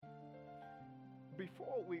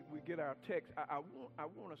before we get our text, I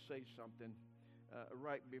want to say something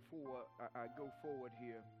right before I go forward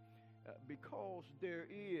here, because there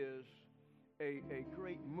is a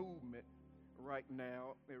great movement right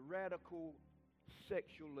now, a radical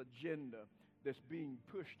sexual agenda that's being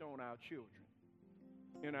pushed on our children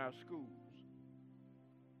in our schools.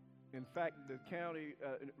 In fact, the county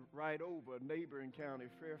right over, neighboring county,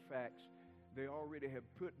 Fairfax, they already have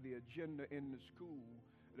put the agenda in the school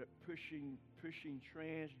that pushing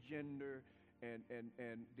transgender and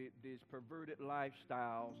these perverted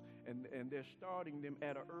lifestyles, and they're starting them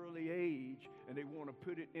at an early age, and they want to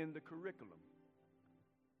put it in the curriculum.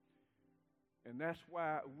 And that's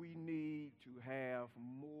why we need to have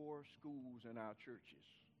more schools in our churches.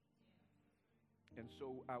 And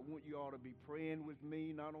so I want you all to be praying with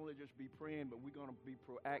me, not only just be praying, but we're going to be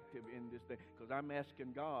proactive in this thing, because I'm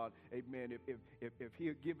asking God, amen, if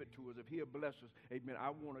he'll give it to us, if he'll bless us, amen,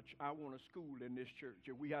 I want a school in this church.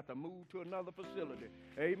 If we have to move to another facility,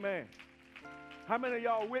 amen. How many of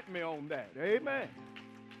y'all with me on that? Amen.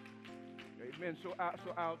 Amen. So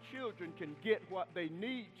our children can get what they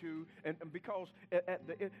need to, and because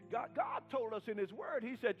God told us in his word,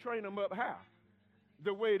 he said, train them up how?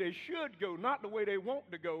 The way they should go, not the way they want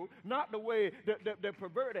to go, not the way they're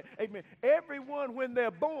perverted. Amen. Everyone, when they're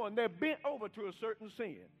born, they're bent over to a certain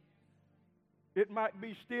sin. It might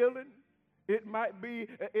be stealing. It might be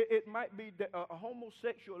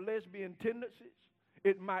homosexual, lesbian tendencies.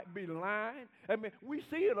 It might be lying. I mean, we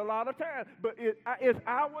see it a lot of times, but it's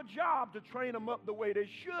our job to train them up the way they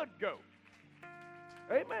should go.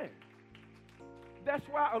 Amen. That's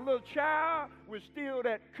why a little child will steal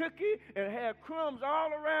that cookie and have crumbs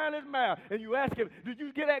all around his mouth. And you ask him, did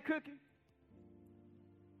you get that cookie?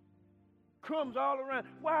 Crumbs all around.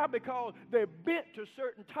 Why? Because they're bent to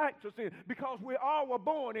certain types of sin. Because we all were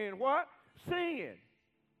born in what? Sin.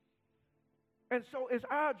 And so it's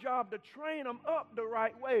our job to train them up the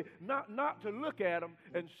right way, not to look at them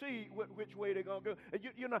and see which way they're going to go.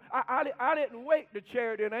 You know, I didn't wait till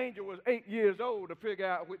Charity and Angel was 8 years old to figure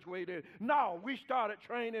out which way they. No, we started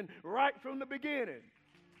training right from the beginning.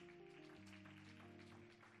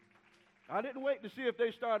 I didn't wait to see if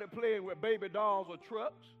they started playing with baby dolls or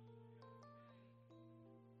trucks.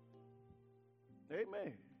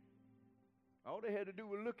 Amen. All they had to do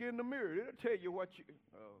was look in the mirror. It'll tell you what you...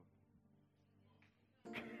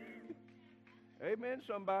 Amen,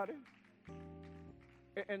 somebody.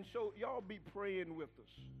 And so y'all be praying with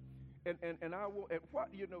us. And I will, and what,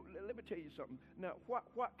 you know, let me tell you something. Now,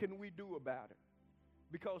 what can we do about it?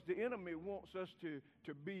 Because the enemy wants us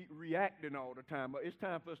to be reacting all the time. But it's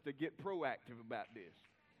time for us to get proactive about this.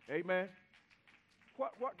 Amen.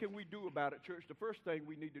 What can we do about it, church? The first thing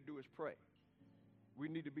we need to do is pray. We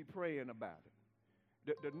need to be praying about it.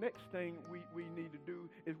 The next thing we need to do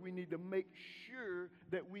is we need to make sure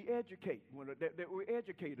that we educate, that we're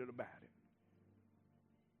educated about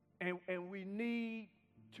it. And we need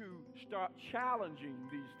to start challenging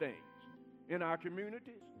these things in our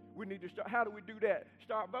communities. We need to start. How do we do that?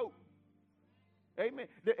 Start voting. Amen.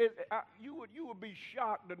 You would be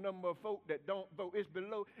shocked the number of folk that don't vote. It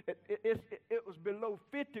was below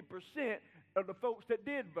 50% of the folks that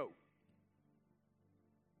did vote.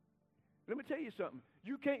 Let me tell you something.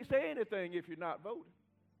 You can't say anything if you're not voting.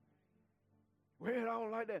 Well, I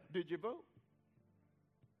don't like that. Did you vote?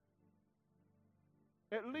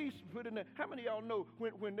 At least put in there. How many of y'all know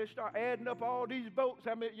when they start adding up all these votes,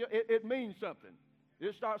 I mean, it means something.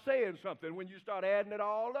 It starts saying something when you start adding it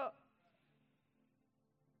all up.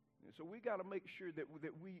 And so we got to make sure that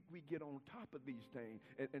we get on top of these things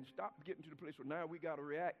and stop getting to the place where now we got to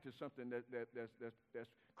react to something that's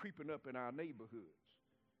creeping up in our neighborhoods.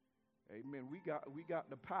 Amen. We got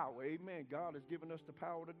the power. Amen. God has given us the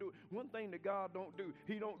power to do it. One thing that God don't do,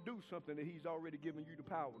 he don't do something that he's already given you the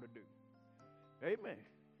power to do. Amen.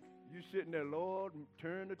 You sitting there, Lord,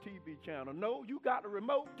 turn the TV channel. No, you got the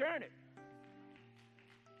remote, turn it.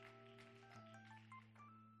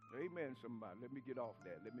 Amen, somebody. Let me get off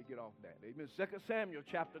that. Amen. 2 Samuel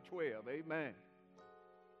chapter 12. Amen.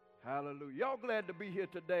 Hallelujah. Y'all glad to be here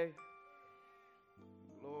today?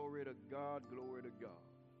 Glory to God. Glory to God.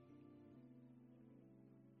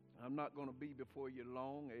 I'm not going to be before you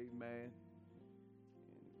long, amen.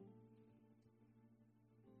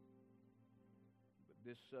 But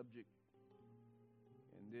this subject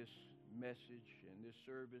and this message and this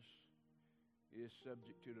service is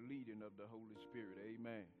subject to the leading of the Holy Spirit,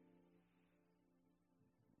 amen.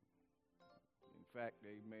 In fact,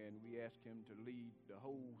 amen, we ask him to lead the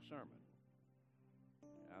whole sermon.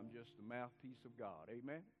 I'm just the mouthpiece of God,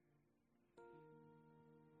 amen.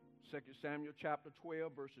 2 Samuel chapter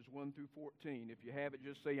 12, verses 1 through 14. If you have it,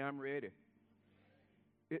 just say, I'm ready.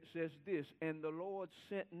 it says this, and the Lord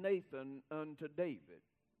sent Nathan unto David.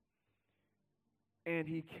 And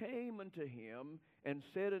he came unto him and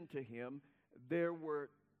said unto him, there were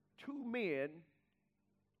two men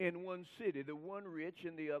in one city, the one rich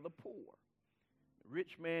and the other poor. The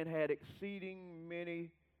rich man had exceeding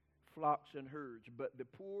many flocks and herds, but the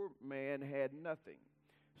poor man had nothing,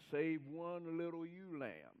 save one little ewe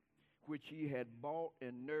lamb, which he had bought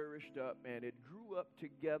and nourished up, and it grew up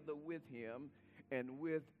together with him and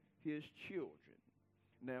with his children.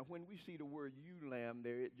 Now, when we see the word ewe lamb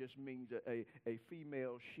there, it just means a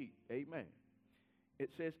female sheep. Amen. It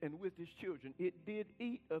says, and with his children, it did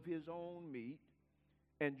eat of his own meat,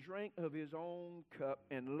 and drank of his own cup,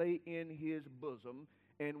 and lay in his bosom,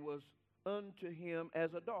 and was unto him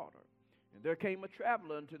as a daughter. And there came a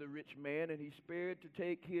traveler unto the rich man, and he spared to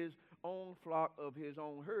take his own flock of his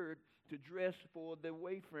own herd, to dress for the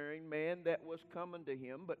wayfaring man that was coming to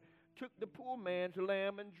him, but took the poor man's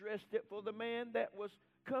lamb and dressed it for the man that was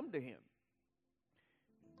come to him.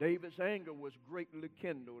 David's anger was greatly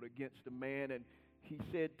kindled against the man, and he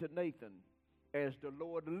said to Nathan, as the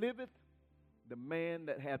Lord liveth, the man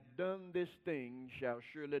that hath done this thing shall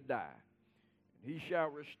surely die. He shall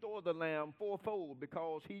restore the lamb fourfold,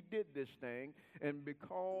 because he did this thing, and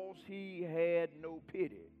because he had no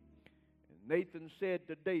pity. And Nathan said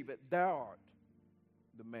to David, thou art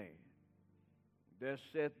the man. Thus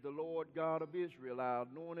saith the Lord God of Israel, I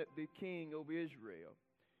anointed thee king over Israel,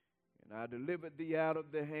 and I delivered thee out of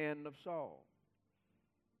the hand of Saul.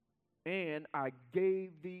 And I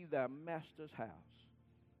gave thee thy master's house,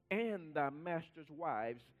 and thy master's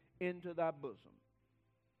wives into thy bosom,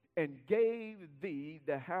 and gave thee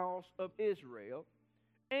the house of Israel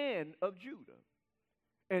and of Judah.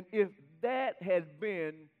 And if that had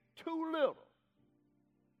been too little,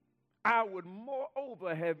 I would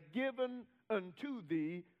moreover have given unto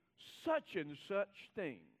thee such and such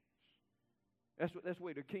things. That's the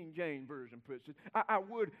way the King James Version puts it. I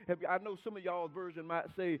would have, I know some of y'all's version might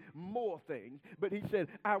say more things, but he said,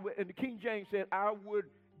 I would, and the King James said, I would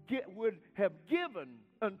have given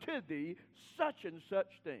unto thee such and such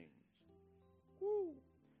things. Woo.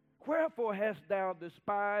 Wherefore hast thou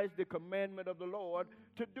despised the commandment of the Lord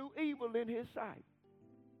to do evil in his sight?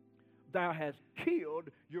 Thou hast killed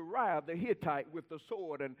Uriah the Hittite with the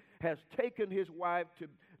sword, and hast taken his wife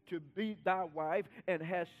to be thy wife, and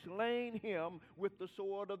hast slain him with the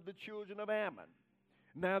sword of the children of Ammon.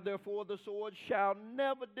 Now therefore the sword shall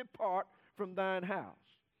never depart from thine house,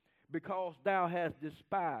 because thou hast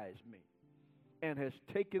despised me, and hast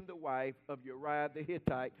taken the wife of Uriah the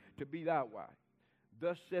Hittite to be thy wife.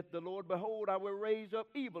 Thus saith the Lord, behold, I will raise up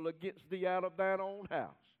evil against thee out of thine own house,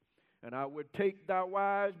 and I would take thy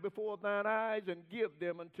wives before thine eyes, and give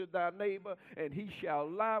them unto thy neighbor, and he shall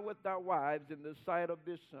lie with thy wives in the sight of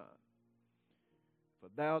this son. For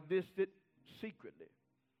thou didst it secretly,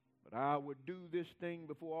 but I would do this thing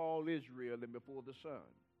before all Israel and before the sun.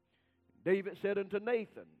 David said unto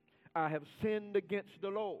Nathan, I have sinned against the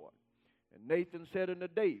Lord. And Nathan said unto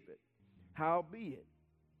David, howbeit,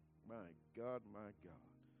 my God,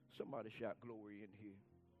 somebody shout glory in here.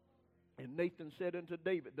 And Nathan said unto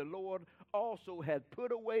David, the Lord also hath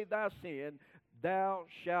put away thy sin, thou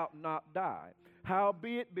shalt not die.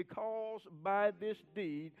 Howbeit, because by this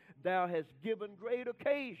deed thou hast given great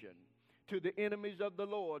occasion to the enemies of the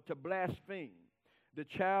Lord to blaspheme, the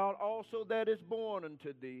child also that is born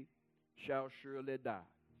unto thee shall surely die.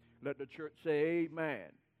 Let the church say amen.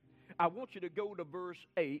 I want you to go to verse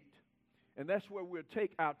 8, and that's where we'll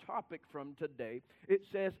take our topic from today. It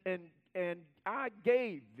says, and I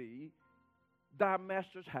gave thee thy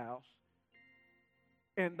master's house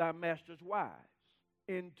and thy master's wives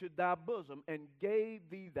into thy bosom, and gave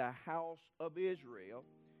thee the house of Israel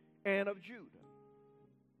and of Judah.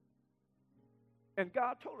 And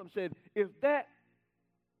God told him, said, if that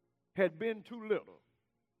had been too little,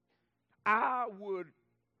 I would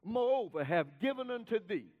moreover have given unto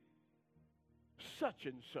thee such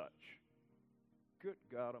and such. Good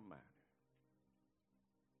God Almighty.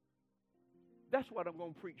 That's what I'm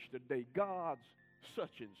going to preach today. God's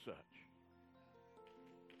such and such.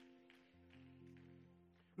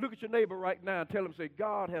 Look at your neighbor right now and tell him, say,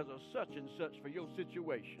 God has a such and such for your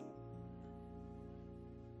situation.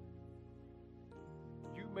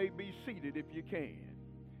 You may be seated if you can.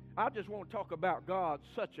 I just want to talk about God's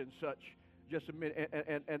such and such just a minute.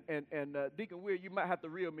 And Deacon Weir, you might have to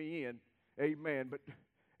reel me in. Amen. But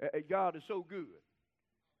God is so good.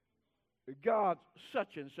 God's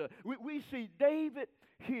such and such. We see David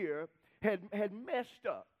here had messed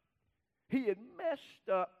up. He had messed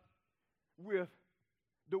up with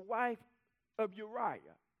the wife of Uriah.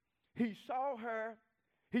 He saw her,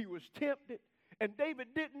 he was tempted, And David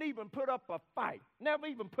didn't even put up a fight. Never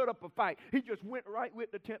even put up a fight. He just went right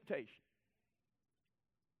with the temptation.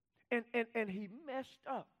 And he messed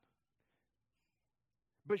up.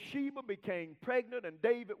 Bathsheba became pregnant and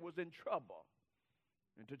David was in trouble.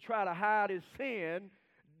 And to try to hide his sin,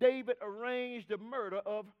 David arranged the murder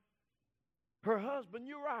of her husband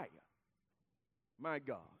Uriah. My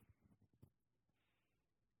God.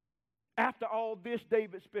 After all this,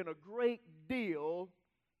 David spent a great deal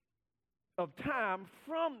of time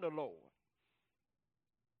from the Lord.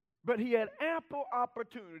 But he had ample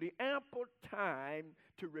opportunity, ample time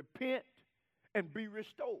to repent and be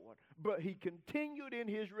restored. But he continued in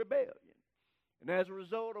his rebellion. And as a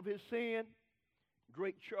result of his sin,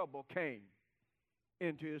 great trouble came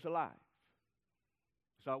into his life.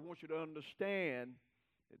 So I want you to understand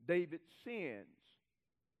that David's sins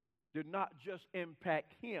did not just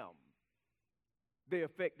impact him. They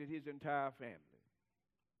affected his entire family.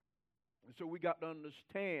 And so we got to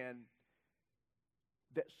understand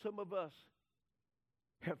that some of us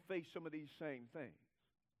have faced some of these same things.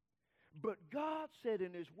 But God said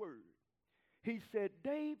in his word, he said,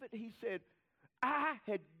 David, he said, I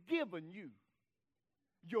had given you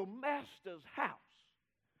your master's house.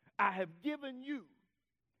 I have given you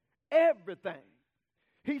everything.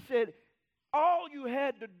 He said, all you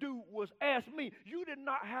had to do was ask me. You did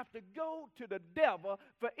not have to go to the devil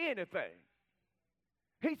for anything.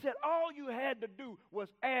 He said, all you had to do was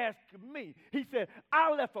ask me. He said,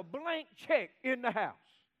 I left a blank check in the house.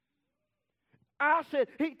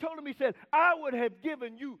 He told him, he said, I would have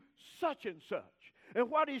given you such and such.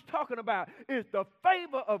 And what he's talking about is the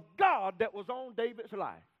favor of God that was on David's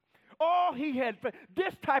life. All he had,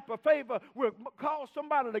 this type of favor will cause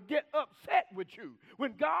somebody to get upset with you.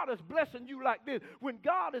 When God is blessing you like this, when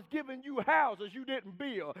God is giving you houses you didn't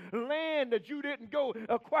build, land that you didn't go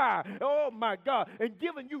acquire, oh my God, and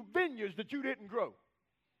giving you vineyards that you didn't grow.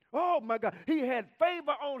 Oh my God, he had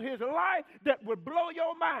favor on his life that would blow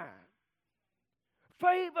your mind.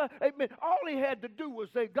 Favor, amen. All he had to do was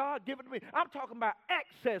say, God, give it to me. I'm talking about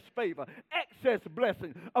excess favor, excess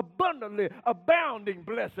blessing, abundantly abounding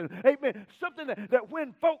blessing. Amen. Something that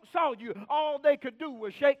when folks saw you, all they could do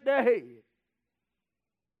was shake their head.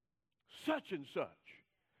 Such and such.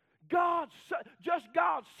 God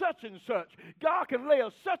such and such. God can lay a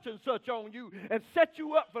such and such on you and set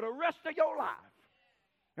you up for the rest of your life.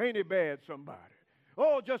 Ain't it bad, somebody?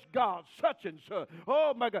 Oh, just God, such and such.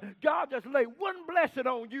 Oh, my God. God just lay one blessing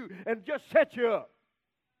on you and just set you up.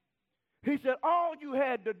 He said, all you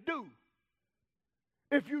had to do,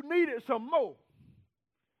 if you needed some more,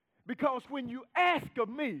 because when you ask of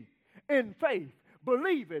me in faith,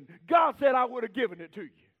 believing, God said I would have given it to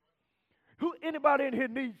you. Anybody in here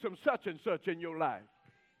needs some such and such in your life?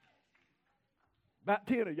 About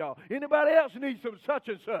 10 of y'all. Anybody else needs some such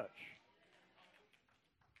and such?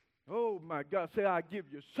 Oh, my God, say, I give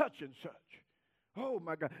you such and such. Oh,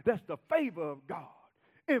 my God, that's the favor of God.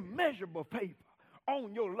 Immeasurable favor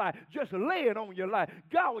on your life. Just laying on your life.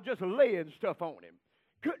 God was just laying stuff on him.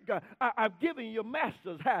 Good God, I've given you your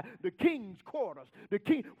master's house, the king's quarters, the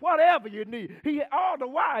king, whatever you need. He had all the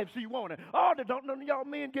wives he wanted. All the, don't none of y'all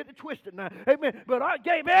men get it twisted now. Amen. But I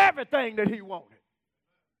gave everything that he wanted.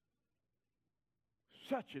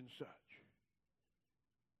 Such and such.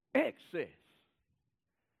 Excess.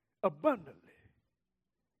 Abundantly.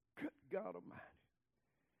 Good God Almighty.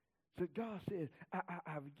 So God says,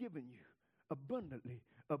 I've given you abundantly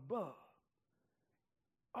above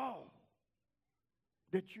all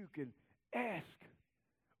that you can ask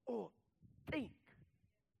or think.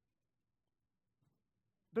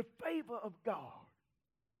 The favor of God.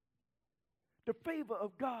 The favor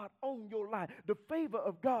of God on your life. The favor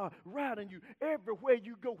of God riding you everywhere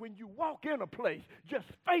you go. When you walk in a place, just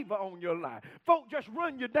favor on your life. Folk just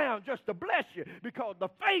run you down just to bless you because the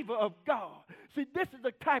favor of God. See, this is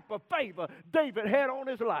the type of favor David had on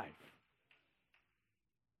his life.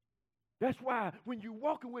 That's why when you're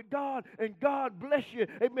walking with God and God bless you,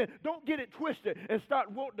 amen, don't get it twisted and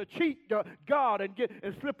start wanting to cheat God and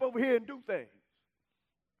slip over here and do things.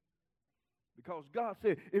 Because God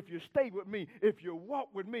said, if you stay with me, if you walk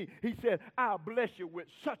with me, he said, I'll bless you with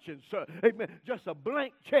such and such. Amen. Just a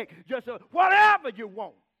blank check. Just whatever you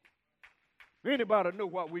want. Anybody know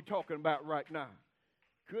what we're talking about right now?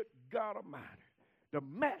 Good God Almighty. The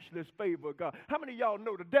matchless favor of God. How many of y'all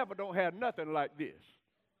know the devil don't have nothing like this?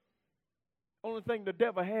 Only thing the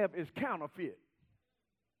devil have is counterfeit.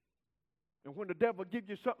 And when the devil gives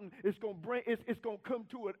you something, it's going to come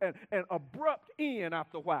to an abrupt end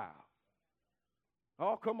after a while.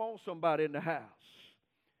 Oh, come on, somebody in the house.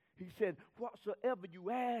 He said, whatsoever you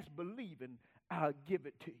ask, believing, I'll give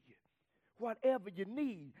it to you. whatever you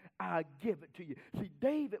need, I'll give it to you. See,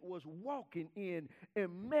 David was walking in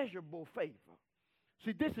immeasurable favor.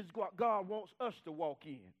 See, this is what God wants us to walk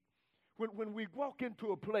in. When we walk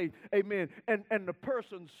into a place, amen, and the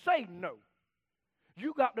person say no,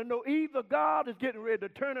 you got to know either God is getting ready to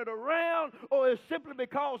turn it around or it's simply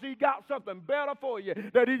because he got something better for you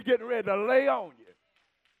that he's getting ready to lay on you.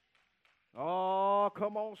 Oh,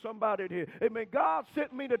 come on, somebody here. Amen. God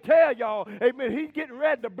sent me to tell y'all, amen, he's getting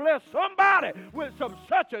ready to bless somebody with some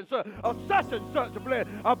such and such, a such and such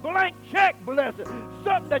blessing, a blank check blessing,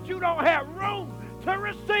 something that you don't have room to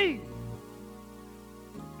receive.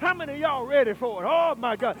 How many of y'all ready for it? Oh,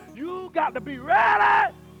 my God. You got to be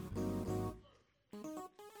ready.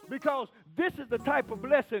 Because this is the type of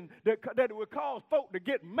blessing that will cause folk to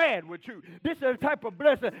get mad with you. This is the type of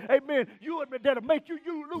blessing, amen, that'll make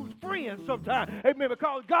you lose friends sometimes. Amen,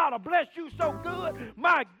 because God will bless you so good.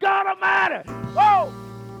 My God Almighty. Oh!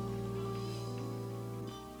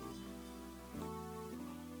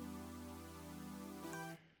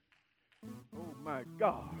 Oh, my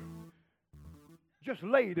God. Just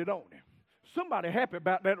laid it on him. Somebody happy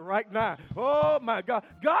about that right now. Oh, my God.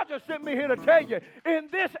 God just sent me here to tell you, in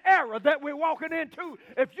this era that we're walking into,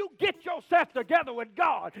 if you get yourself together with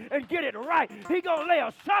God and get it right, he's going to lay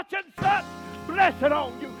a such and such blessing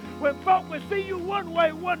on you. When folk will see you one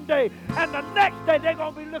way one day, and the next day they're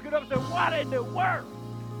going to be looking up and saying, what in the world?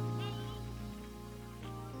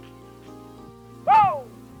 Whoa!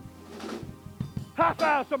 High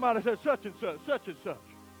five somebody said such and such, such and such,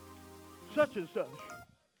 such and such.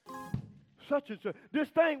 Such and such. This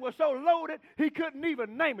thing was so loaded, he couldn't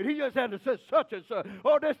even name it. He just had to say such and such.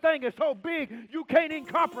 Oh, this thing is so big, you can't even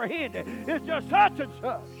comprehend it. It's just such and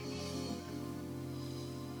such.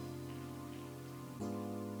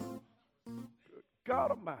 Good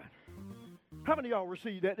God Almighty. How many of y'all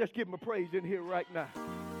receive that? Let's give him a praise in here right now.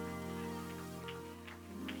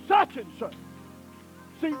 Such and such.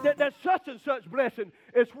 See, that such and such blessing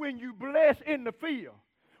is when you bless in the field.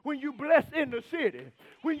 When you bless in the city,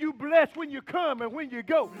 when you bless when you come and when you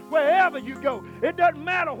go, wherever you go. It doesn't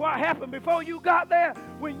matter what happened before you got there.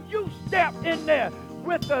 When you step in there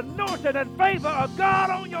with the anointing and favor of God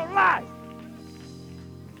on your life.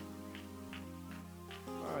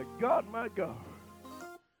 My God, my God.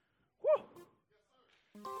 Woo.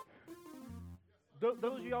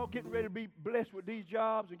 Those of y'all getting ready to be blessed with these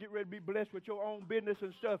jobs and get ready to be blessed with your own business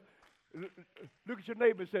and stuff, look at your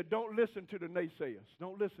neighbor and say, don't listen to the naysayers.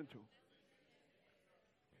 Don't listen to them.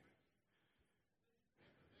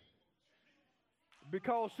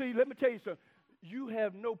 Because, see, let me tell you something. You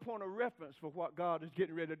have no point of reference for what God is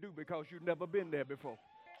getting ready to do because you've never been there before.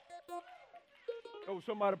 Oh,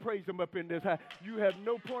 somebody praise him up in this house. You have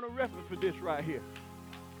no point of reference for this right here.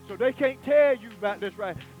 So they can't tell you about this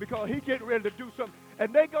right because he's getting ready to do something.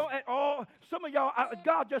 And they go, some of y'all,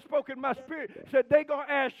 God just spoke in my spirit, said they going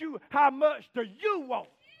to ask you, how much do you want?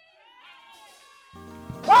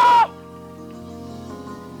 Oh!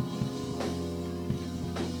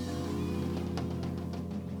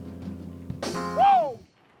 Whoa!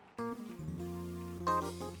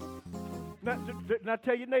 Now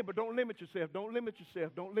tell your neighbor, don't limit yourself. Don't limit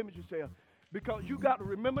yourself. Don't limit yourself. Because you got to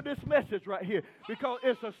remember this message right here. Because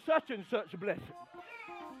it's a such and such blessing.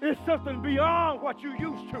 It's something beyond what you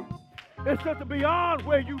used to. It's something beyond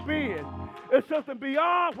where you've been. It's something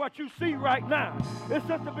beyond what you see right now. It's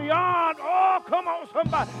something beyond, oh, come on,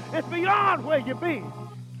 somebody. It's beyond where you've been.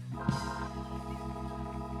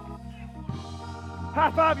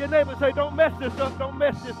 High five your neighbor and say, don't mess this up. Don't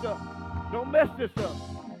mess this up. Don't mess this up.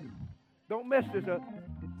 Don't mess this up.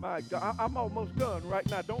 My God, I'm almost done right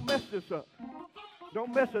now. Don't mess this up.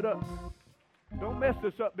 Don't mess it up. Don't mess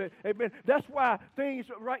this up. Amen. That's why things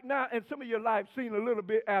right now in some of your life seem a little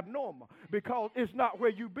bit abnormal because it's not where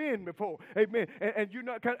you've been before. Amen. And you're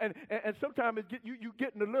not and sometimes you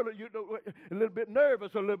getting a little bit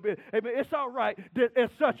nervous a little bit. Amen. It's all right.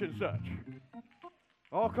 It's such and such.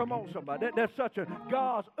 Oh, come on, somebody. That's such a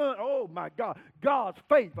God's, oh, my God, God's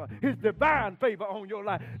favor, his divine favor on your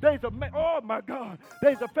life. Oh, my God,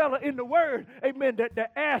 there's a fella in the Word, amen,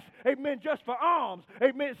 that asked, amen, just for alms.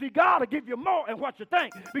 Amen. See, God will give you more than what you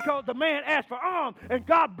think because the man asked for alms and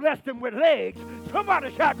God blessed him with legs.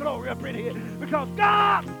 Somebody shout glory up in here because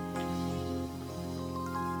God...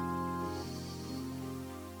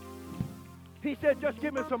 He said, just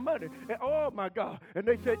give me some money. And, oh, my God. And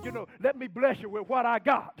they said, let me bless you with what I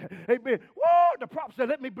got. Amen. Whoa, the prophet said,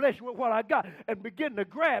 let me bless you with what I got. And begin to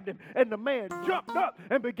grab him. And the man jumped up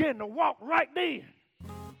and began to walk right then.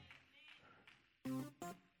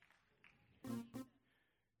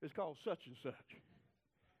 It's called such and such.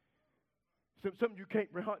 Something you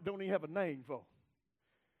don't even have a name for.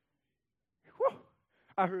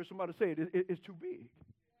 I heard somebody say it's too big.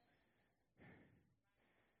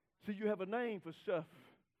 See, you have a name for stuff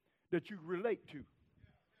that you relate to.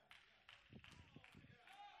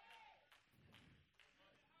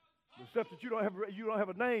 The stuff that you don't have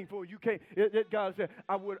a name for, you can't. God said,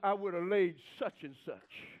 I would have laid such and such.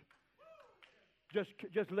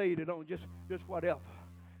 Just laid it on, just whatever.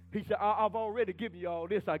 He said, I've already given you all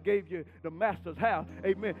this. I gave you the master's house.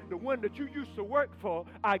 Amen. The one that you used to work for,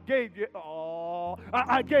 I gave you.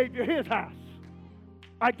 I gave you his house.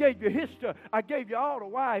 I gave you his stuff. I gave you all the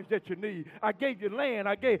wives that you need. I gave you land.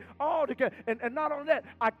 I gave all the and not only that,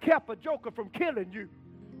 I kept a joker from killing you.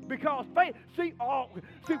 Because faith, see,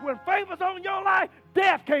 when favor's on your life,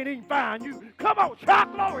 death can't even find you. Come on,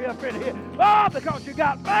 shout glory up in here. Oh, because you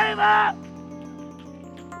got favor.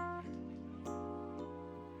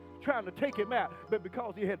 Trying to take him out, but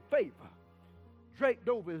because he had favor draped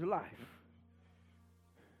over his life,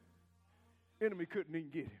 enemy couldn't even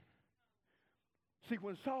get him. See,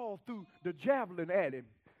 when Saul threw the javelin at him,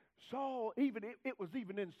 Saul, it was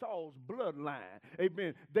even in Saul's bloodline.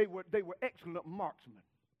 Amen. They were excellent marksmen.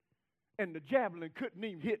 And the javelin couldn't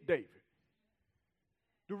even hit David.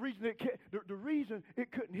 The reason it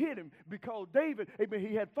couldn't hit him, because David, amen,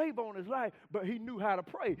 he had favor on his life, but he knew how to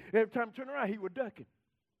pray. Every time he turned around, he was ducking.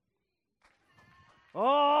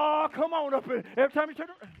 Oh, come on up here. Every time he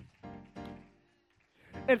turned around.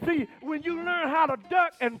 And see, when you learn how to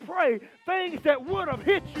duck and pray, things that would have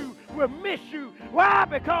hit you will miss you. Why?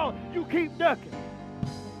 Because you keep ducking.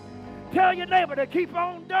 Tell your neighbor to keep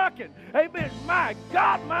on ducking. Amen. My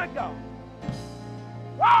God, my God.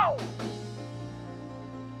 Whoa!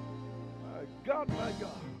 My God, my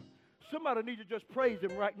God. Somebody needs to just praise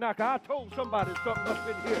him right now, because I told somebody something up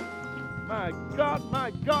in here. My God,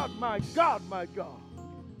 my God, my God, my God.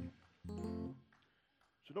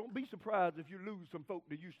 So don't be surprised if you lose some folk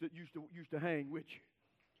that used to hang with you.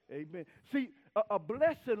 Amen. See, a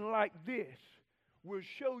blessing like this will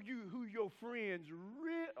show you who your friends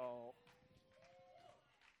really are.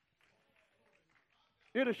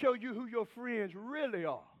 It'll show you who your friends really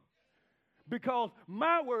are. Because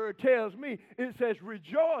my word tells me, it says,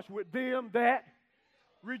 rejoice with them that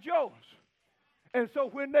rejoice. And so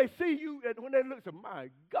when they see you, and when they look, say, my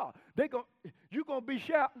God, you're going to be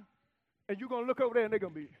shouting, and you're going to look over there, and they're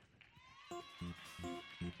going to be.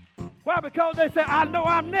 Why? Because they say, I know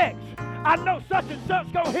I'm next. I know such and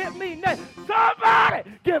such going to hit me next. Somebody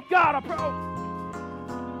give God a praise.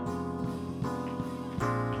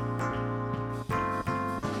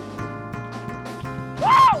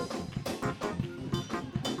 Woo!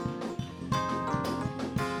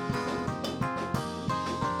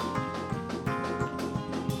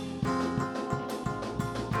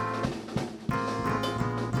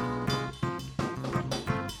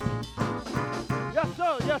 Yes,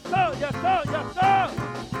 sir, yes, sir, yes, sir, yes, sir.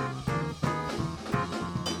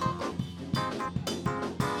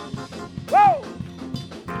 Whoa!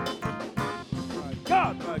 My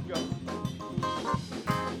God, my God.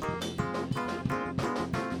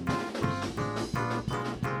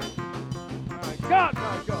 My God,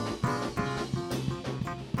 my God.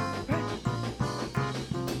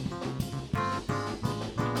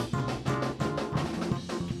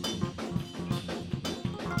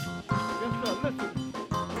 Yes, sir, listen.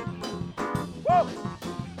 Whoa!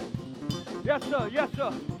 Yes, sir, yes,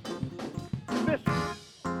 sir. Listen,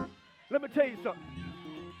 let me tell you something.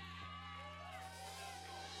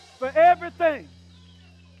 For everything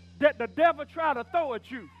that the devil tried to throw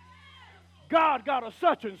at you, God got a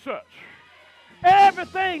such and such.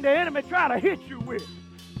 Everything the enemy tried to hit you with,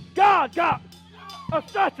 God got a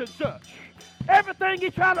such and such. Everything he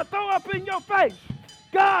tried to throw up in your face,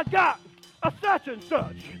 God got a such and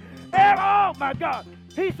such. And oh my God,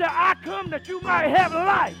 he said, I come that you might have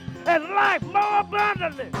life, and life more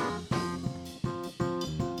abundantly.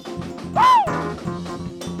 Woo!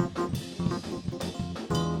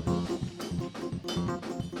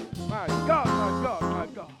 My God, my God, my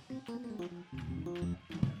God.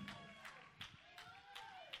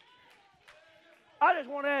 I just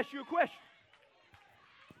want to ask you a question.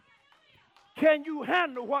 Can you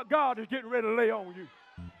handle what God is getting ready to lay on you?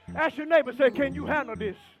 Ask your neighbor, say, can you handle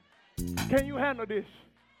this? Can you handle this?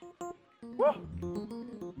 Woo!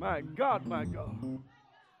 My God, my God.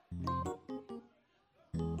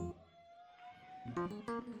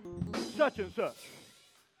 Such and such.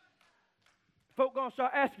 Folk gonna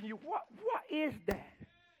start asking you, what is that?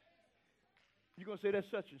 You're gonna say that's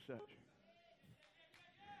such and such.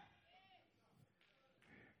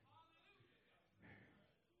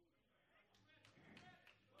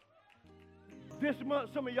 This month,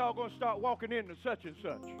 some of y'all gonna start walking into such and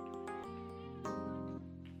such.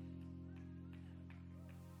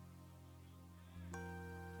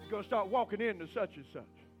 going to start walking into such and such.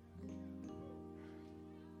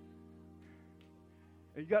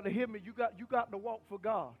 And you got to hear me. You got to walk for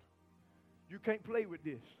God. You can't play with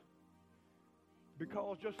this.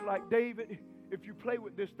 Because just like David, if you play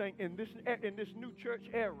with this thing in this new church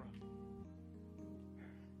era,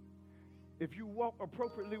 if you walk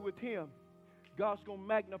appropriately with him, God's going to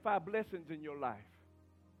magnify blessings in your life.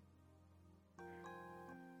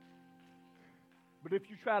 But if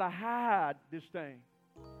you try to hide this thing,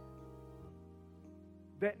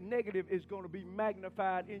 that negative is going to be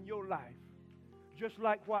magnified in your life. Just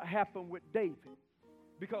like what happened with David.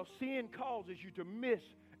 Because sin causes you to miss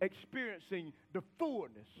experiencing the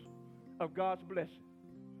fullness of God's blessing.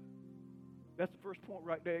 That's the first point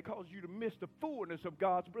right there. It causes you to miss the fullness of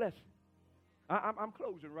God's blessing. I'm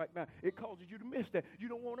closing right now. It causes you to miss that. You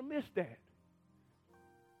don't want to miss that.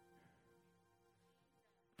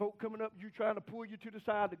 Folk coming up, you trying to pull you to the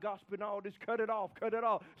side, the gospel and all this, cut it off.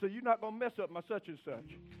 So you're not going to mess up my such and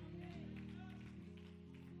such.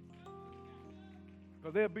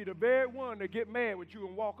 Because they'll be the very one that get mad with you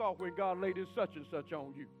and walk off when God laid his such and such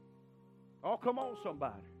on you. Oh, come on,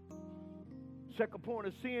 somebody. Second point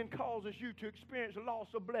is sin causes you to experience loss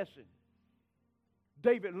of blessing.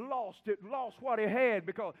 David lost what he had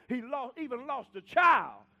because he even lost the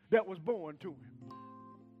child that was born to him.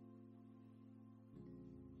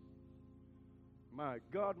 My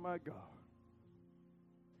God, my God.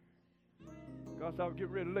 God said, I was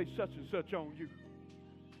getting ready to lay such and such on you.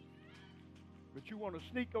 But you want to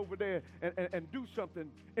sneak over there and do something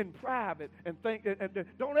in private and think, and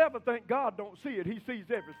don't ever think God don't see it. He sees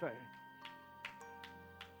everything.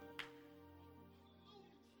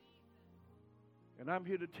 And I'm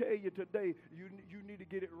here to tell you today, you need to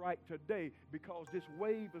get it right today because this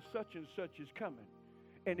wave of such and such is coming.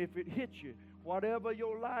 And if it hits you, whatever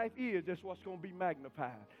your life is, that's what's going to be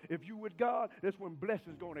magnified. If you with God, that's when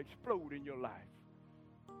blessings going to explode in your life.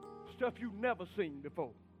 Stuff you've never seen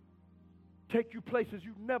before. Take you places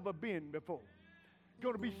you've never been before.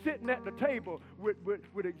 Going to be sitting at the table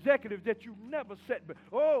with executives that you've never sat with.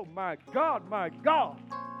 Oh, my God, my God.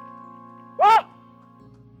 What?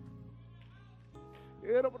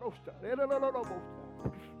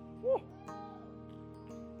 Woo.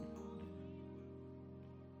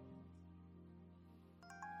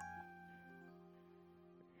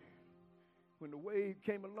 When the wave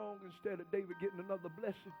came along, instead of David getting another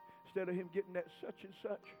blessing, instead of him getting that such and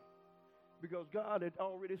such, because God had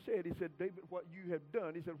already said, he said, David, what you have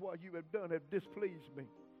done, he said, what you have done have displeased me.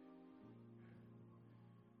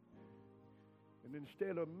 And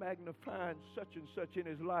instead of magnifying such and such in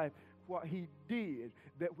his life, what he did,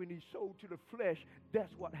 that when he sold to the flesh,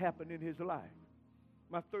 that's what happened in his life.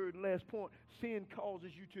 My third and last point, sin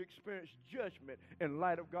causes you to experience judgment in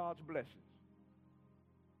light of God's blessings.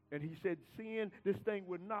 And he said, sin, this thing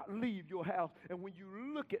will not leave your house. And when you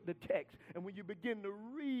look at the text and when you begin to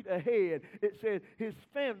read ahead, it says his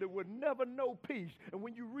family would never know peace. And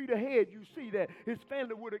when you read ahead, you see that his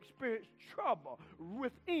family would experience trouble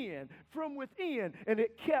from within, and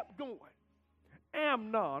it kept going.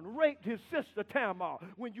 Amnon raped his sister Tamar.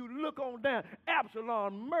 When you look on down,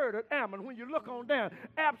 Absalom murdered Ammon. When you look on down,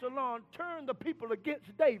 Absalom turned the people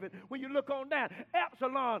against David. When you look on down,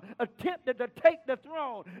 Absalom attempted to take the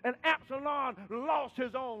throne, and Absalom lost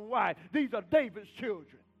his own wife. These are David's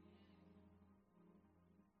children.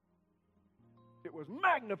 It was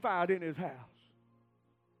magnified in his house.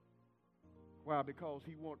 Why? Because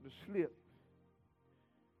he wanted to slip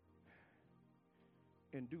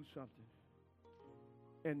and do something.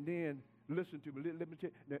 And then, listen to me, let me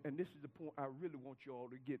tell you, and this is the point I really want you all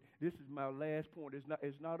to get. This is my last point.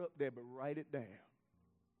 It's not up there, but write it down.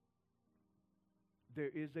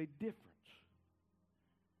 There is a difference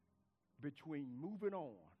between moving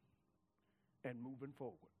on and moving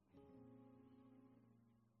forward.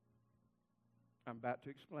 I'm about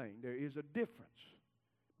to explain. There is a difference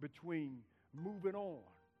between moving on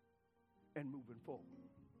and moving forward.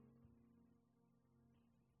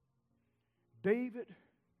 David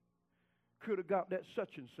could have got that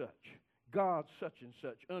such and such, God such and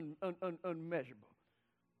such, unmeasurable.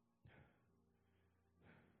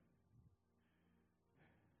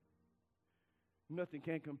 Nothing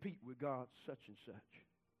can compete with God such and such.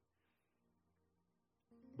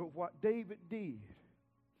 But what David did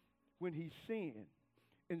when he sinned,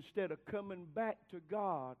 instead of coming back to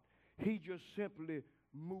God, he just simply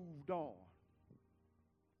moved on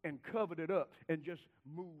and covered it up and just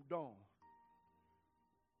moved on.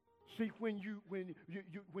 See, when you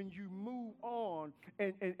move on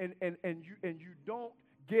and you don't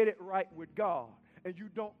get it right with God, and you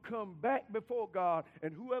don't come back before God,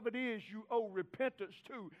 and whoever it is you owe repentance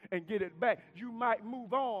to and get it back, you might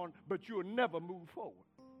move on, but you'll never move forward.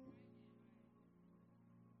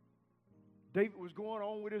 David was going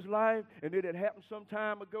on with his life, and it had happened some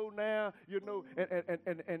time ago now,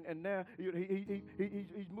 and now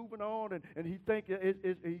he's moving on, and he think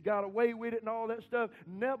he got away with it and all that stuff.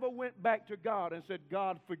 Never went back to God and said,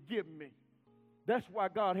 God, forgive me. That's why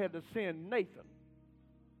God had to send Nathan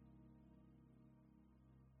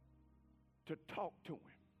to talk to him.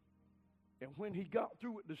 And when he got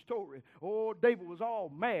through with the story, David was all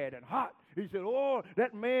mad and hot. He said,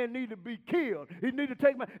 that man need to be killed. He need to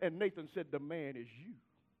take my... And Nathan said, the man is you.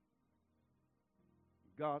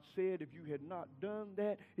 God said if you had not done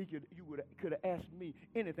that, you could have asked me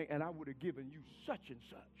anything, and I would have given you such and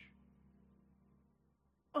such.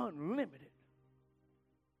 Unlimited.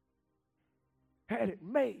 Had it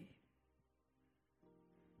made.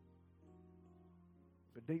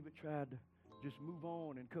 But David tried to just move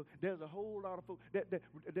on and come. There's a whole lot of folk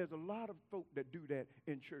there's a lot of folk that do that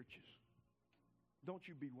in churches. Don't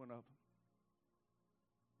you be one of them.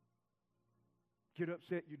 Get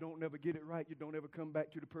upset, you don't never get it right, you don't ever come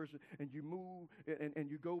back to the person, and you move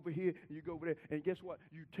and you go over here and you go over there, and guess what?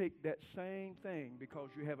 You take that same thing because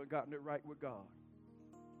you haven't gotten it right with God.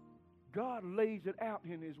 God lays it out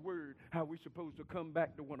in His Word, how we're supposed to come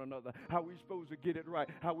back to one another, how we're supposed to get it right,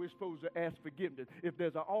 how we're supposed to ask forgiveness. If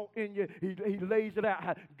there's an ought in you, He lays it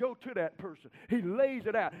out. Go to that person. He lays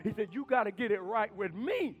it out. He said, you got to get it right with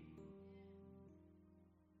me.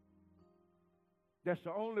 That's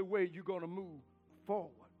the only way you're going to move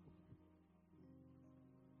forward.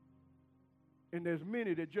 And there's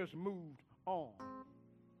many that just moved on.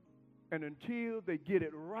 And until they get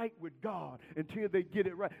it right with God, until they get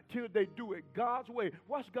it right, until they do it God's way.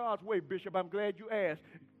 What's God's way, Bishop? I'm glad you asked.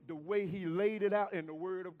 The way He laid it out in the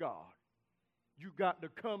Word of God. You got to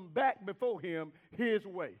come back before Him His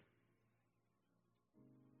way.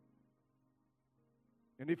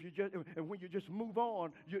 And when you just move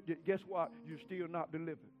on, guess what? You're still not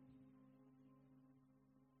delivered.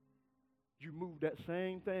 You move that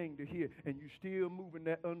same thing to here, and you still moving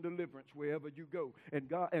that undeliverance wherever you go. And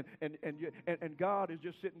God and God is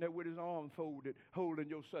just sitting there with His arms folded, holding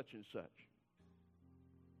your such and such.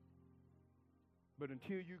 But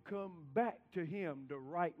until you come back to Him the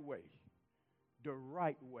right way,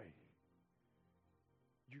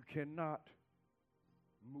 you cannot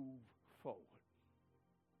move forward.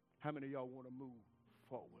 How many of y'all want to move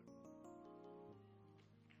forward?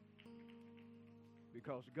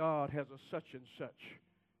 Because God has a such and such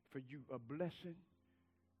for you, a blessing.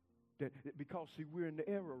 Because, see, we're in the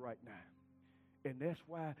era right now. And that's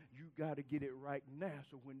why you got to get it right now.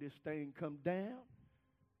 So when this thing come down,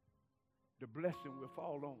 the blessing will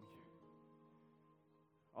fall on you.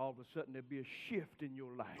 All of a sudden there'll be a shift in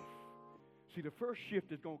your life. See, the first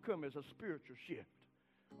shift is going to come as a spiritual shift.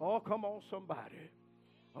 Oh, come on, somebody.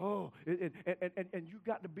 Oh, and you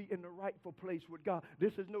got to be in the rightful place with God.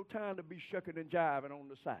 This is no time to be shucking and jiving on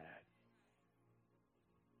the side.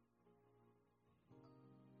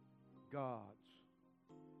 God's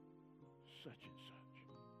such and such.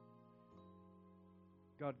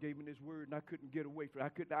 God gave me this word, and I couldn't get away from it.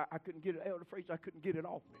 I couldn't get it out of the phrase. I couldn't get it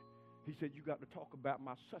off me. He said, you got to talk about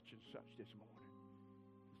my such and such this morning.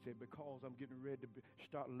 He said, because I'm getting ready to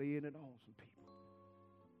start laying it on some people.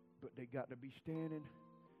 But they got to be standing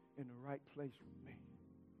in the right place with me.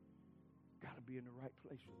 Got to be in the right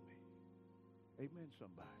place with me. Amen,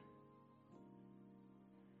 somebody.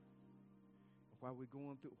 While we're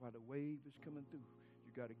going through, while the wave is coming through,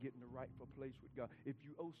 you got to get in the rightful place with God. If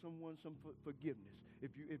you owe someone some forgiveness,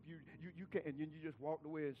 if you can't, and you just walked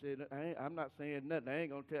away and said, I'm not saying nothing. I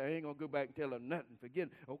ain't gonna go back and tell her nothing.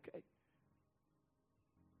 Forget it. Okay.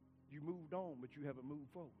 You moved on, but you haven't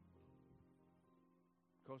moved forward.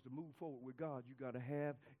 Because to move forward with God, you got to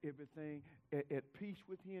have everything at peace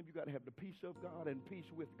with Him. You got to have the peace of God and peace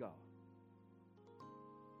with God.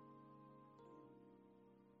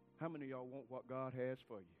 How many of y'all want what God has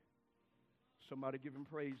for you? Somebody give Him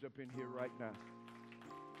praise up in here right now.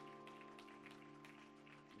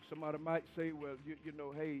 Somebody might say, well,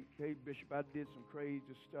 hey, Bishop, I did some crazy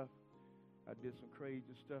stuff. I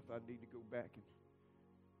need to go back and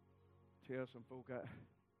tell some folk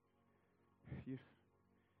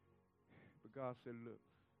But God said, look,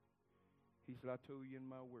 He said, I told you in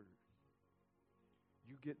my word,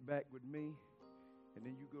 you get back with me, and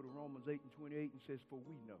then you go to Romans 8 and 28 and says, for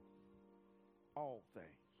we know all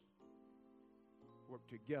things work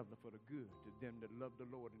together for the good to them that love the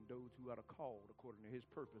Lord and those who are called according to His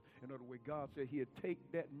purpose. In other words, God said He'll take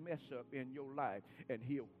that mess up in your life and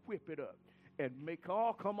He'll whip it up. and make,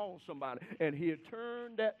 oh, come on, somebody. And he'll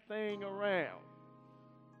turn that thing around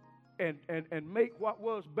and make what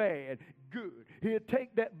was bad good. He'll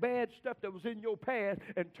take that bad stuff that was in your past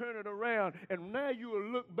and turn it around. And now you will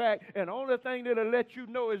look back, and the only thing that'll let you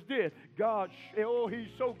know is this: God, oh, he's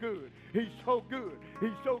so good. He's so good. He's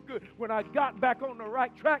so good. When I got back on the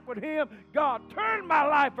right track with him, God turned my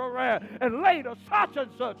life around and laid a such and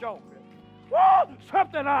such on me. Woo!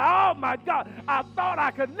 Something oh my God, I thought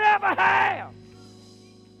I could never have.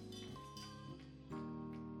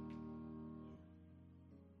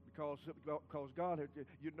 Because God,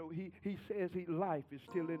 you know, he says life is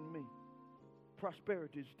still in me.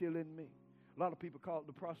 Prosperity is still in me. A lot of people call it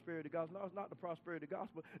the prosperity gospel. No, it's not the prosperity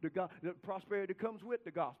gospel. The prosperity comes with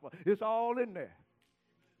the gospel. It's all in there.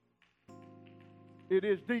 It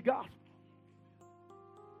is the gospel.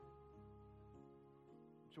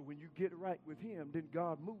 So when you get right with him, then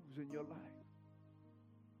God moves in your life.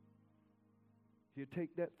 He'll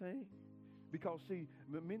take that thing. Because, see,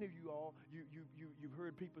 many of you all, you've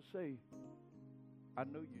heard people say, I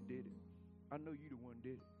know you did it. I know you the one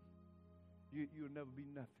did it. You'll never be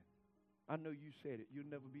nothing. I know you said it.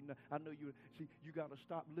 You'll never be nothing. I know you. See, you got to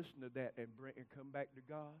stop listening to that and come back to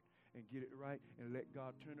God and get it right and let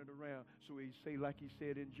God turn it around. So he say, like he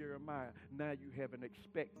said in Jeremiah, now you have an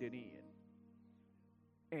expected end.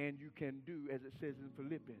 And you can do, as it says in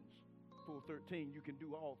Philippians 4:13, you can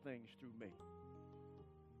do all things through me.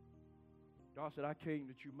 God said, I came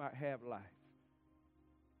that you might have life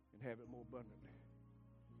and have it more abundantly.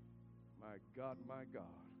 My God, my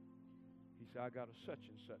God. He said, I got a such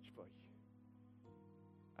and such for you.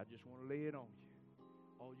 I just want to lay it on you.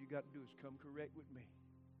 All you got to do is come correct with me.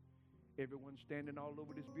 Everyone standing all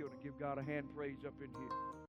over this building, give God a hand praise up in here.